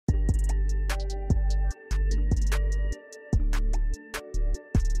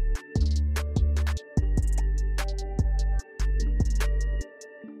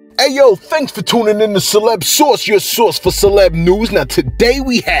Hey yo, thanks for tuning in to Celebs Source, your source for celeb news. Now today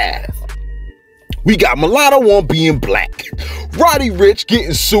we got Mulatto on being black, Roddy Ricch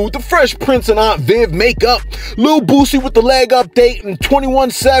getting sued, the Fresh Prince and Aunt Viv make up, Lil Boosie with the leg update, and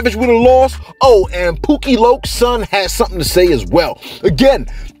 21Savage with a loss. Oh, and Pookie Loke's son has something to say as well. Again,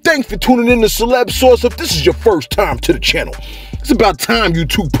 thanks for tuning in to Celebs Source. If this is your first time to the channel, it's about time you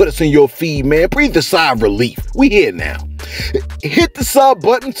two put us in your feed, man. Breathe a sigh of relief. We here now. Hit the sub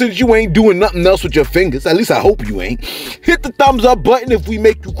button since you ain't doing nothing else with your fingers. At least I hope you ain't. Hit the thumbs up button if we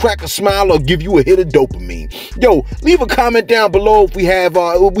make you crack a smile or give you a hit of dopamine. Yo, leave a comment down below if we have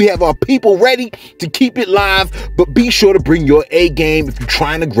our people ready to keep it live. But be sure to bring your A game if you're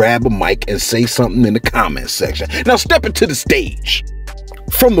trying to grab a mic and say something in the comment section. Now step into the stage.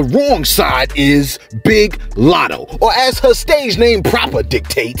 From the wrong side is Big Lotto, or as her stage name proper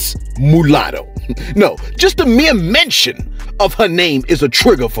dictates, Mulatto. No, just the mere mention of her name is a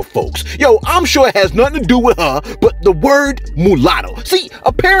trigger for folks. Yo, I'm sure it has nothing to do with her, but the word mulatto. See,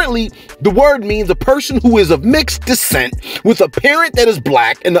 apparently the word means a person who is of mixed descent with a parent that is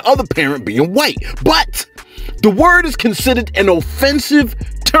black and the other parent being white. But the word is considered an offensive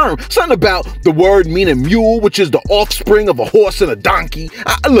term. Something about the word meaning mule, which is the offspring of a horse and a donkey.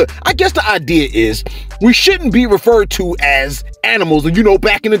 Look, I guess the idea is we shouldn't be referred to as animals. And you know,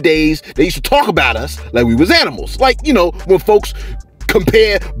 back in the days, they used to talk about us like we was animals. Like, you know, when folks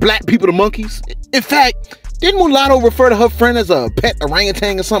compare black people to monkeys. In fact, didn't Mulatto refer to her friend as a pet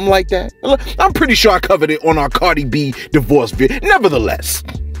orangutan or something like that? I'm pretty sure I covered it on our Cardi B divorce video. Nevertheless,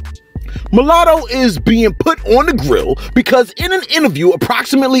 Mulatto is being put on the grill because in an interview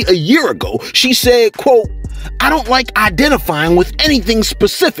approximately a year ago, she said, quote, "I don't like identifying with anything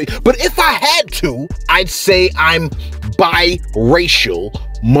specific, but if I had to, I'd say I'm biracial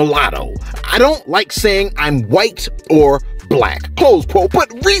mulatto. I don't like saying I'm white or black," close quote.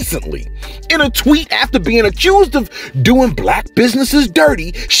 But recently, in a tweet after being accused of doing black businesses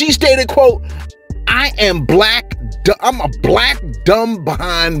dirty, she stated, quote, I'm a black dumb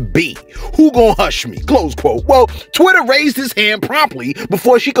behind B. Who gon' hush me? Close quote. Well, Twitter raised his hand promptly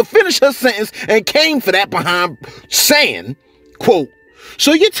before she could finish her sentence and came for that behind, saying, quote,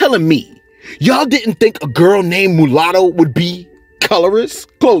 "So you're telling me y'all didn't think a girl named Mulatto would be colorist?"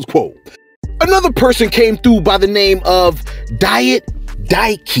 Close quote. Another person came through by the name of Diet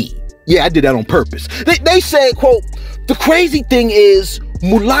Daiki. Yeah, I did that on purpose. They said, quote, "The crazy thing is,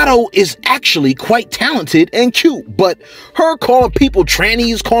 Mulatto is actually quite talented and cute, but her calling people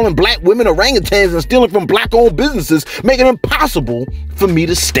trannies, calling black women orangutans, and stealing from black-owned businesses make it impossible for me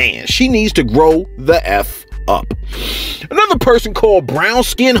to stand. She needs to grow the F up." Another person called Brown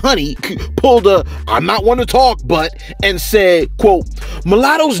Skin Honey pulled a "I'm not one to talk, but," and said, quote,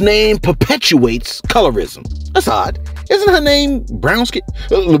 "Mulatto's name perpetuates colorism." That's odd. Isn't her name Brown Skin?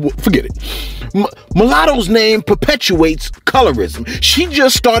 Forget it. Mulatto's name perpetuates colorism. She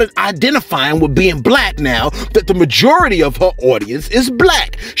just started identifying with being black now that the majority of her audience is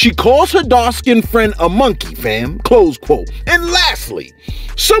black. She calls her dark-skinned friend a monkey, fam. Close quote. And lastly,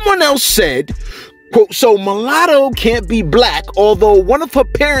 someone else said, quote, "So Mulatto can't be black, although one of her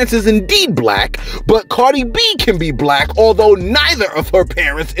parents is indeed black, but Cardi B can be black, although neither of her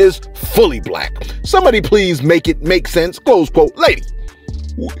parents is fully black. Somebody please make it make sense." Close quote. Lady,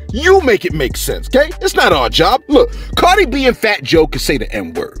 you make it make sense, okay? It's not our job. Look, Cardi B and Fat Joe can say the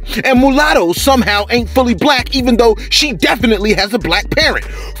N-word, and Mulatto somehow ain't fully black, even though she definitely has a black parent.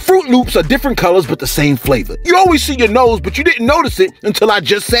 Fruit Loops are different colors, but the same flavor. You always see your nose, but you didn't notice it until I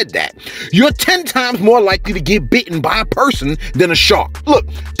just said that. You're 10 times more likely to get bitten by a person than a shark. Look,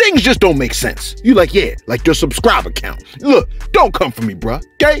 things just don't make sense. You like, yeah, like your subscriber count. Look, don't come for me, bruh,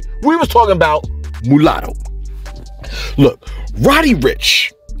 okay? We was talking about Mulatto. Look, Roddy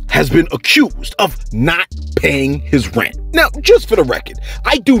Ricch has been accused of not paying his rent. Now, just for the record,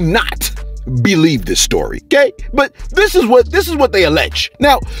 I do not believe this story, okay? But this is what they allege.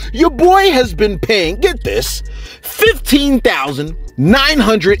 Now, your boy has been paying, get this,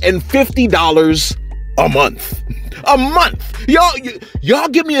 $15,950 a month. A month. Y'all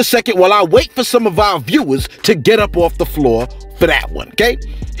give me a second while I wait for some of our viewers to get up off the floor for that one, okay?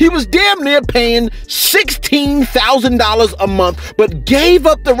 He was damn near paying $16,000 a month, but gave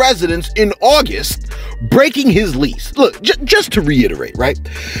up the residence in August, breaking his lease. Look, just to reiterate, right?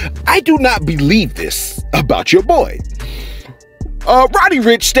 I do not believe this about your boy. Roddy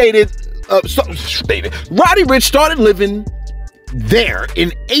Ricch Roddy Ricch started living there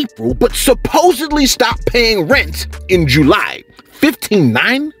in April, but supposedly stopped paying rent in July.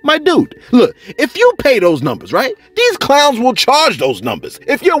 15.9, my dude. Look, if you pay those numbers, right, these clowns will charge those numbers.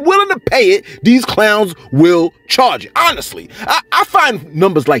 If you're willing to pay it, these clowns will charge it. Honestly, I find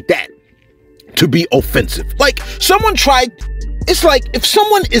numbers like that to be offensive. Like, it's like if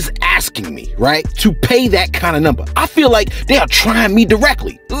someone is asking me, right, to pay that kind of number, I feel like they are trying me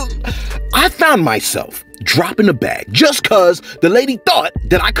directly. I found myself dropping a bag just cause the lady thought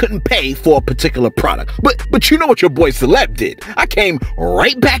that I couldn't pay for a particular product. But you know what your boy Celeb did? I came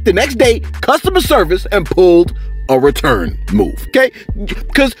right back the next day, customer service, and pulled a return move, okay?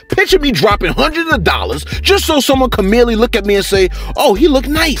 Because picture me dropping hundreds of dollars just so someone can merely look at me and say, oh, he look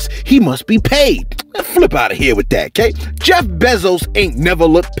nice, he must be paid. Flip out of here with that, okay? Jeff Bezos ain't never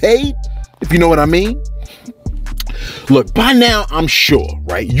looked paid, if you know what I mean. Look, by now, I'm sure,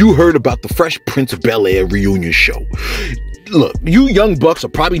 right, you heard about the Fresh Prince of Bel-Air reunion show. Look, you young bucks are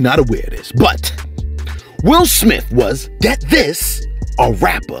probably not aware of this, but Will Smith was, get this, a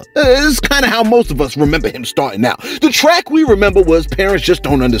rapper. This is kind of how most of us remember him starting out. The track we remember was Parents Just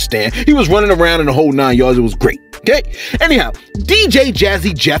Don't Understand. He was running around in the whole 9 yards. It was great. Okay? Anyhow, DJ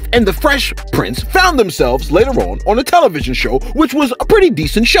Jazzy Jeff and the Fresh Prince found themselves later on a television show, which was a pretty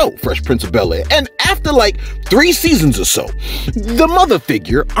decent show, Fresh Prince of Bel-Air. And after like 3 seasons or so, the mother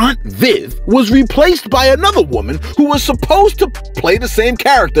figure, Aunt Viv, was replaced by another woman who was supposed to play the same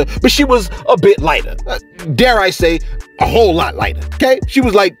character, but she was a bit lighter. Dare I say, a whole lot lighter, okay? She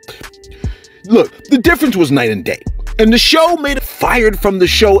was like, look, the difference was night and day. And the show made it fired from the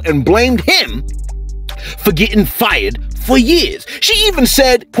show and blamed him for getting fired for years. She even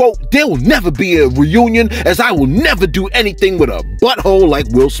said, quote, there will never be a reunion as I will never do anything with a butthole like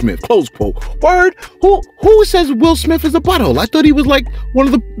Will Smith, close quote. Word? Who says Will Smith is a butthole? I thought he was like one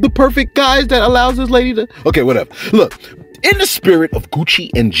of the perfect guys that allows his lady to... Okay, whatever. Look, in the spirit of Gucci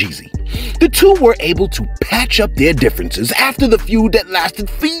and Jeezy, the two were able to patch up their differences after the feud that lasted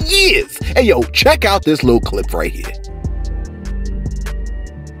for years. Hey, yo, check out this little clip right here.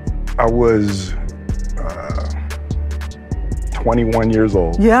 I was 21 years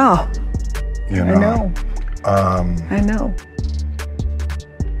old. Yeah, you know? I know. I know.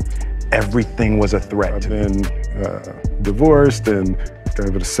 Everything was a threat. I've been divorced and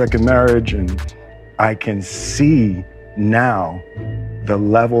got a second marriage, and I can see now the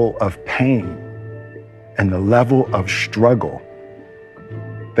level of pain and the level of struggle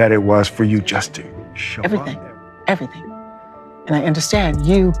that it was for you just to show Everything. up. Everything. And I understand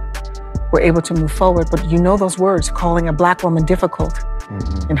you were able to move forward, but you know those words, calling a Black woman difficult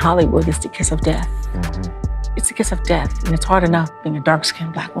in Hollywood is the kiss of death. It's the kiss of death, and it's hard enough being a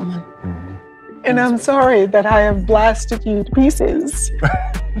dark-skinned Black woman. And I'm sorry that I have blasted you to pieces.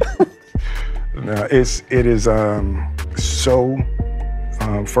 No, it is so,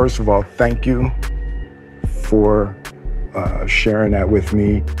 first of all, thank you for sharing that with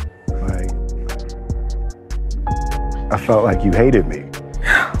me. Like, I felt like you hated me.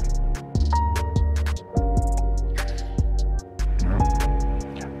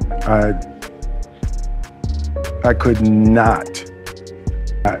 I could not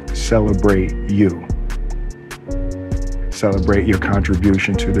celebrate you. Celebrate your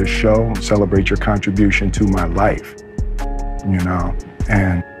contribution to this show, celebrate your contribution to my life, you know,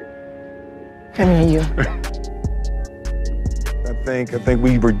 and... Come here, you. I think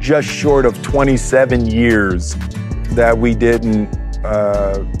we were just short of 27 years that we didn't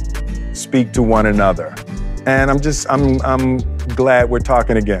speak to one another. And I'm glad we're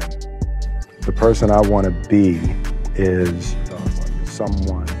talking again. The person I want to be is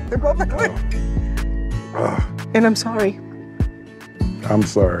someone. They're both And I'm sorry. I'm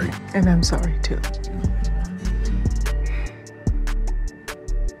sorry. And I'm sorry, too.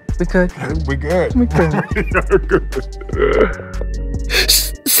 We good? We good. We good. We're good.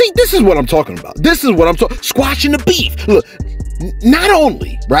 See, this is what I'm talking about. This is what I'm talking, squashing the beef. Look, not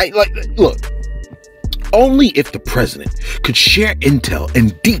only, right, like, look, only if the president could share intel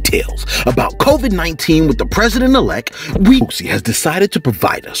and details about COVID-19 with the president-elect, Lil Boosie has decided to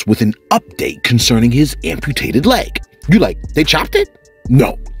provide us with an update concerning his amputated leg. You like, they chopped it?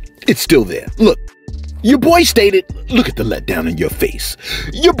 No, it's still there. Look, your boy stated, look at the letdown in your face.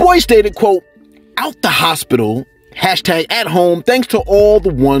 Your boy stated, quote, out the hospital, hashtag at home, thanks to all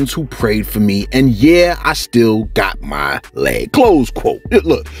the ones who prayed for me, and yeah, I still got my leg, close quote.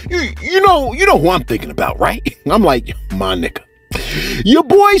 Look, you know who I'm thinking about, right? I'm like, my nigga. Your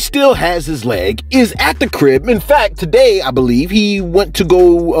boy still has his leg, is at the crib. In fact, today, I believe, he went to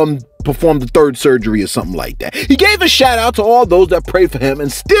go perform the 3rd surgery or something like that. He gave a shout out to all those that prayed for him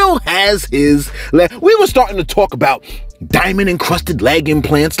and still has his leg. We were starting to talk about diamond encrusted leg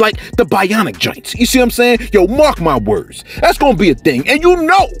implants like the bionic joints. You see what I'm saying? Yo, mark my words. That's gonna be a thing. And you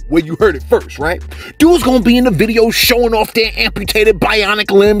know where you heard it first, right? Dudes gonna be in the video showing off their amputated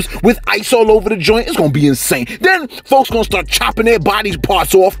bionic limbs with ice all over the joint. It's gonna be insane. Then folks gonna start chopping their body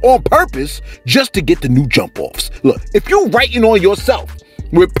parts off on purpose just to get the new jump offs. Look, if you writing on yourself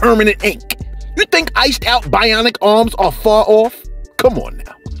with permanent ink, you think iced out bionic arms are far off? Come on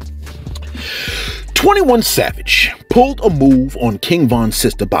now. 21Savage pulled a move on King Von's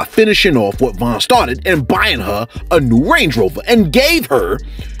sister by finishing off what Von started and buying her a new Range Rover and gave her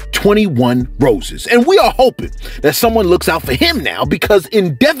 21 roses. And we are hoping that someone looks out for him now, because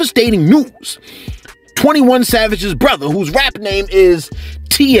in devastating news, 21Savage's brother, whose rap name is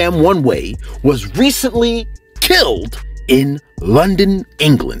TM One Way, was recently killed in London,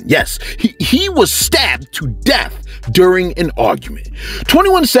 England. Yes, he was stabbed to death during an argument.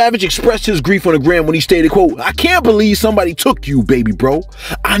 21Savage expressed his grief on the gram when he stated, quote, "I can't believe somebody took you, baby bro.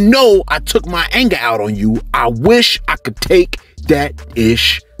 I know I took my anger out on you. I wish I could take that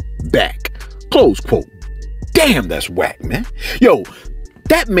ish back." Close quote. Damn, that's whack, man. Yo,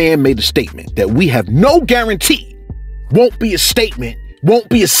 that man made a statement that we have no guarantee won't be a statement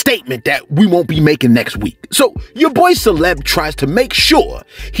that we won't be making next week. So your boy Celeb tries to make sure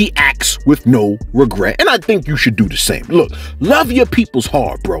he acts with no regret, and I think you should do the same. Look, love your people's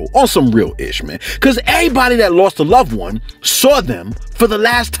hard, bro, on some real ish, man, because everybody that lost a loved one saw them for the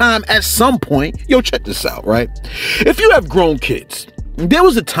last time at some point. Yo, check this out, right? If you have grown kids, there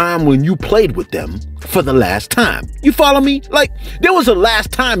was a time when you played with them for the last time. You follow me? Like, there was a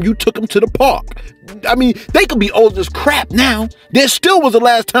last time you took them to the park. I mean, they could be old as crap now. There still was a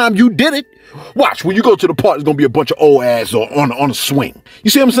last time you did it. Watch, when you go to the park, there's gonna be a bunch of old ass on a swing. You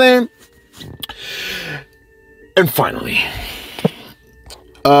see what I'm saying? And finally,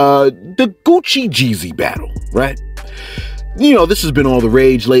 the Gucci Jeezy battle, right? You know, this has been all the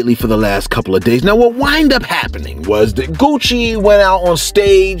rage lately for the last couple of days. Now, what wound up happening was that Gucci went out on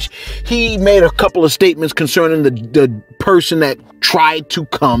stage. He made a couple of statements concerning the person that tried to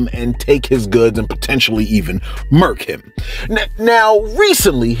come and take his goods and potentially even murk him. Now,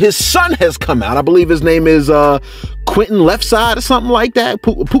 recently, his son has come out. I believe his name is Quentin Leftside or something like that.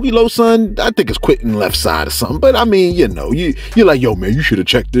 Pookie Lowe's son, I think it's Quentin Leftside or something. But I mean, you know, you're like, yo, man, you should have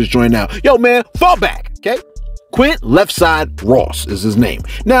checked this joint out. Yo, man, fall back, okay? Quint Leftside Ross is his name.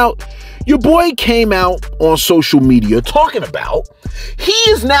 Now, your boy came out on social media talking about he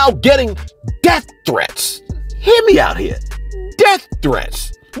is now getting death threats. Hear me out here. Death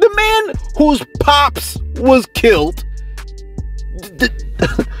threats. The man whose pops was killed, the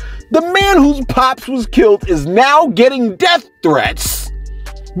man whose pops was killed is now getting death threats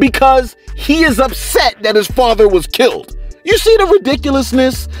because he is upset that his father was killed. You see the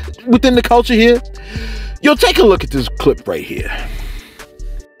ridiculousness within the culture here? Yo, take a look at this clip right here.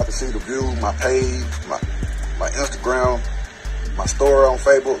 I can see the view, my page, my Instagram, my story on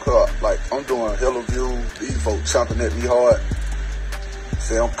Facebook. Like, I'm doing hella views. These folks chomping at me hard.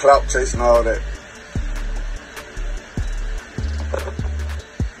 Say I'm clout chasing all that.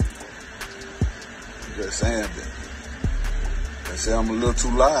 I'm just saying that. They say I'm a little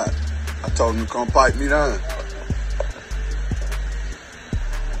too loud. I told them to come pipe me down.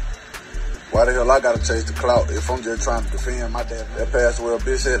 Why the hell I gotta chase the clout if I'm just trying to defend my dad? That past well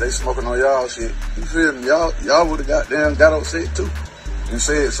bitch said they smoking on y'all shit. You feel me? Y'all would've goddamn got upset too and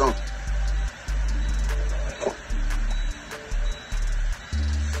said something.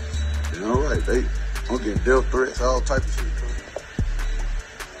 You know, right? I'm getting death threats, all type of shit.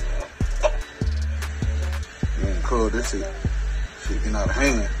 Man, cuz this shit getting out of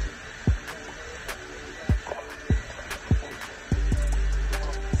hand.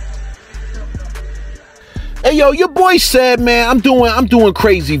 Hey, yo, your boy said, man, I'm doing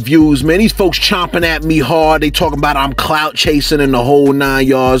crazy views, man. These folks chomping at me hard. They talking about I'm clout chasing in the whole 9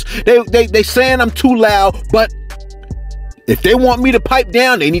 yards. They saying I'm too loud, but if they want me to pipe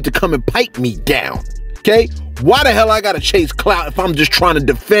down, they need to come and pipe me down, okay? Why the hell I gotta chase clout if I'm just trying to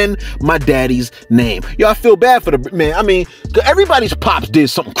defend my daddy's name? Yo, I feel bad for the man. I mean, everybody's pops did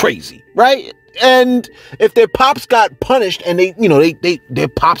something crazy, right? And if their pops got punished and their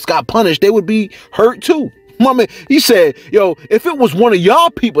pops got punished, they would be hurt too. Mama, he said, yo, if it was one of y'all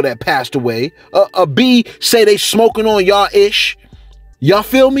people that passed away, a B say they smoking on y'all ish, y'all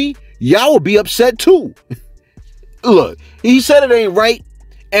feel me? Y'all would be upset too. Look, he said it ain't right.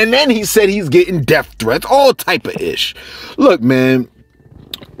 And then he said he's getting death threats, all type of ish. Look, man,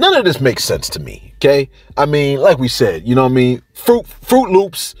 none of this makes sense to me, okay? I mean, like we said, you know what I mean? Fruit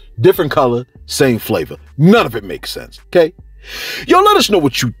Loops, different color, same flavor. None of it makes sense, okay? Yo, let us know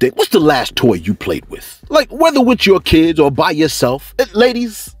what you think. What's the last toy you played with? Like, whether with your kids or by yourself.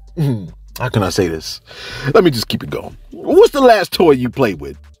 Ladies, how can I say this? Let me just keep it going. What's the last toy you played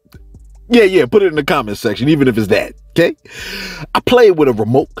with? Yeah, put it in the comment section, even if it's that, okay? I played with a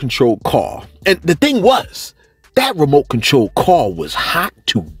remote control car. And the thing was, that remote control car was hot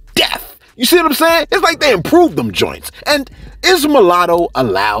to death. You see what I'm saying? It's like they improved them joints. And is Mulatto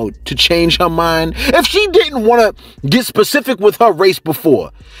allowed to change her mind? If she didn't want to get specific with her race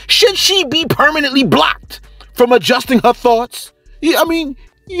before, should she be permanently blocked from adjusting her thoughts? Yeah, I mean,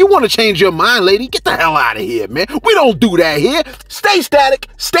 you want to change your mind, lady? Get the hell out of here, man. We don't do that here. Stay static,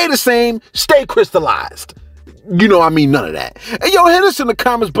 stay the same, stay crystallized. You know I mean none of that. And yo, hit us in the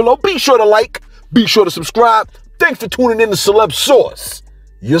comments below. Be sure to like, be sure to subscribe. Thanks for tuning in to Celebs Source,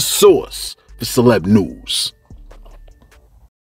 your source for celeb news.